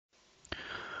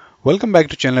Welcome back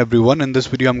to channel everyone. In this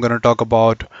video I'm going to talk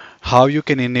about how you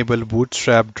can enable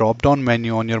Bootstrap drop-down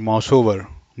menu on your mouse over.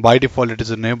 By default it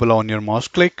is enabled on your mouse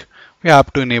click. We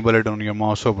have to enable it on your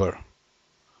mouse over.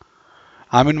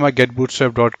 I'm in my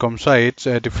getbootstrap.com site,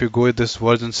 and if you go to this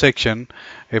version section,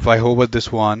 if I hover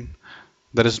this one,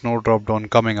 there is no drop-down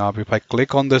coming up. If I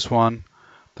click on this one,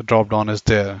 the drop-down is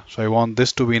there. So I want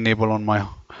this to be enabled on my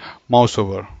mouse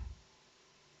over.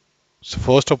 So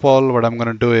first of all, what I'm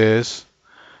going to do is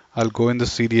I'll go in the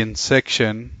CDN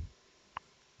section,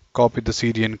 copy the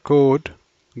CDN code,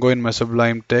 go in my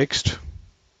Sublime text,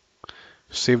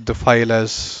 save the file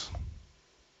as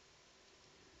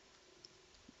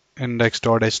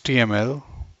index.html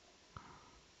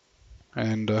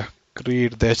and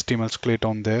create the HTML skeleton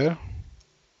on there.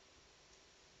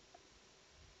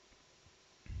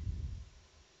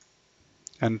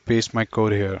 And paste my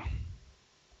code here.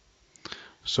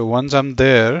 So once I'm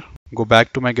there, go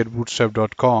back to my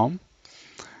getbootstrap.com,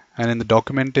 and in the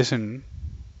documentation,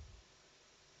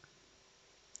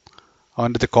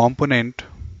 under the component,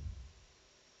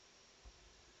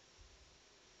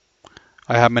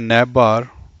 I have my navbar.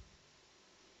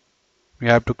 We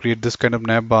have to create this kind of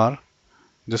navbar.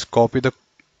 Just copy the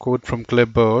code from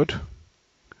clipboard,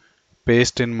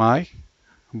 paste in my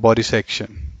body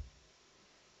section,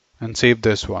 and save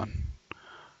this one.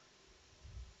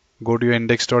 Go to your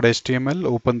index.html,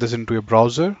 open this into your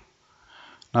browser.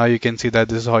 Now you can see that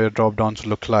this is how your drop-downs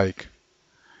look like.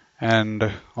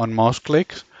 And on mouse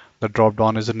clicks, the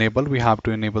drop-down is enabled. We have to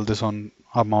enable this on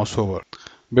our mouse over.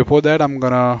 Before that, I'm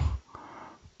gonna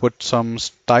put some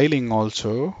styling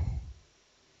also.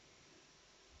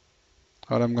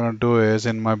 What I'm gonna do is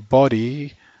in my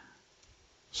body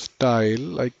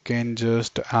style, I can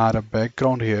just add a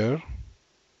background here.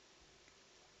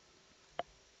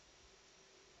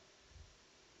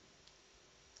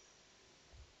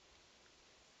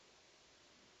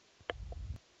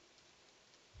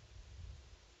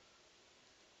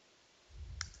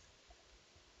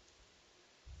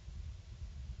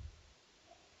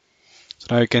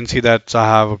 So now you can see that I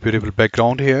have a beautiful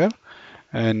background here,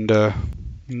 and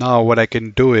now what I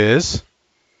can do is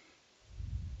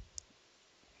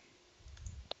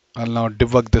I'll now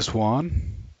debug this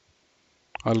one.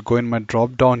 I'll go in my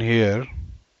drop down here,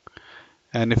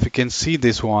 and if you can see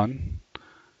this one,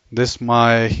 this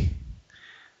my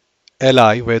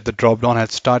li where the drop down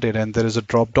had started, and there is a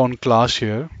drop down class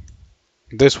here.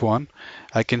 This one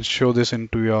I can show this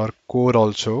into your code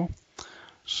also.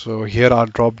 So here our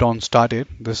drop down started,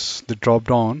 this the drop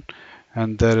down,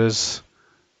 and there is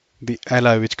the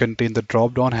li which contains the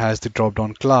drop down has the drop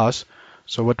down class.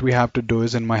 So what we have to do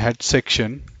is in my head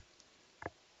section,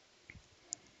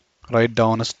 write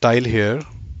down a style here.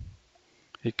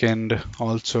 You can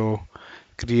also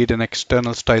create an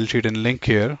external style sheet and link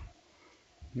here,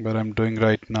 but I'm doing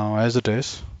right now as it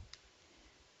is.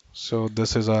 So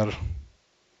this is our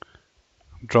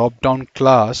drop down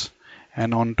class,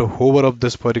 and on to hover of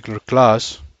this particular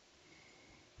class,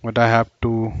 what I have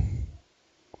to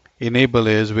enable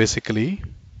is basically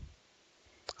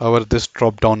our this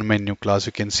drop down menu class.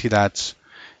 You can see that's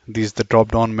this the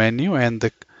drop down menu, and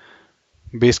the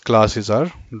base class is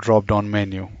our drop down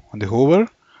menu. On the hover,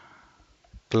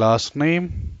 class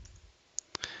name,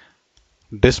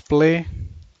 display,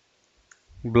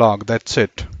 block, that's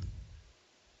it.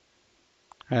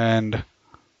 And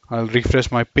I'll refresh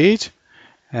my page,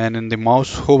 and in the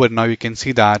mouse hover, now you can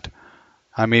see that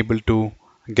I'm able to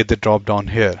get the drop down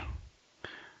here.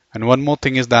 And one more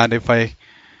thing is that if I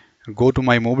go to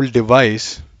my mobile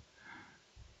device,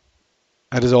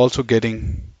 it is also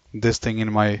getting this thing in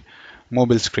my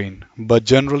mobile screen. But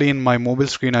generally in my mobile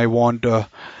screen, I want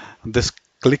this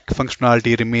click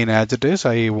functionality remain as it is.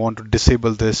 I want to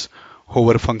disable this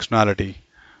hover functionality.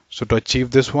 So to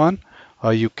achieve this one,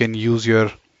 you can use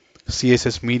your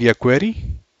CSS media query.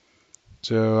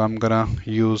 So I'm gonna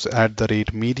use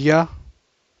 @media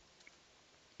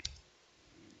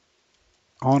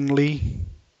only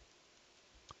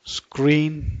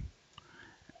screen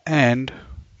and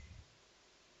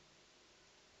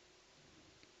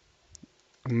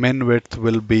min width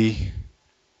will be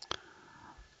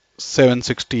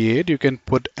 768. You can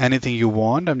put anything you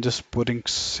want. I'm just putting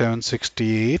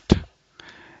 768,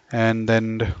 and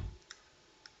then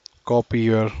copy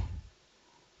your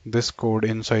this code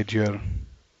inside here.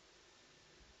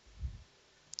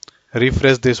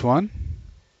 Refresh this one.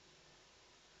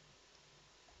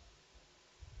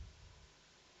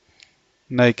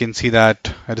 Now you can see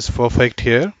that it is perfect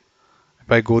here.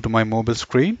 If I go to my mobile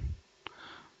screen,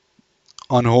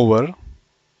 on hover,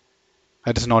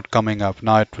 it is not coming up.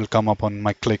 Now it will come up on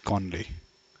my click only.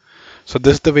 So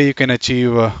this is the way you can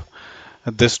achieve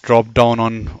this drop down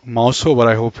on mouse over.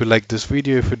 I hope you like this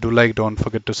video. If you do like, don't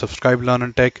forget to subscribe, learn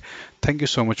and tech. Thank you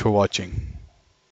so much for watching.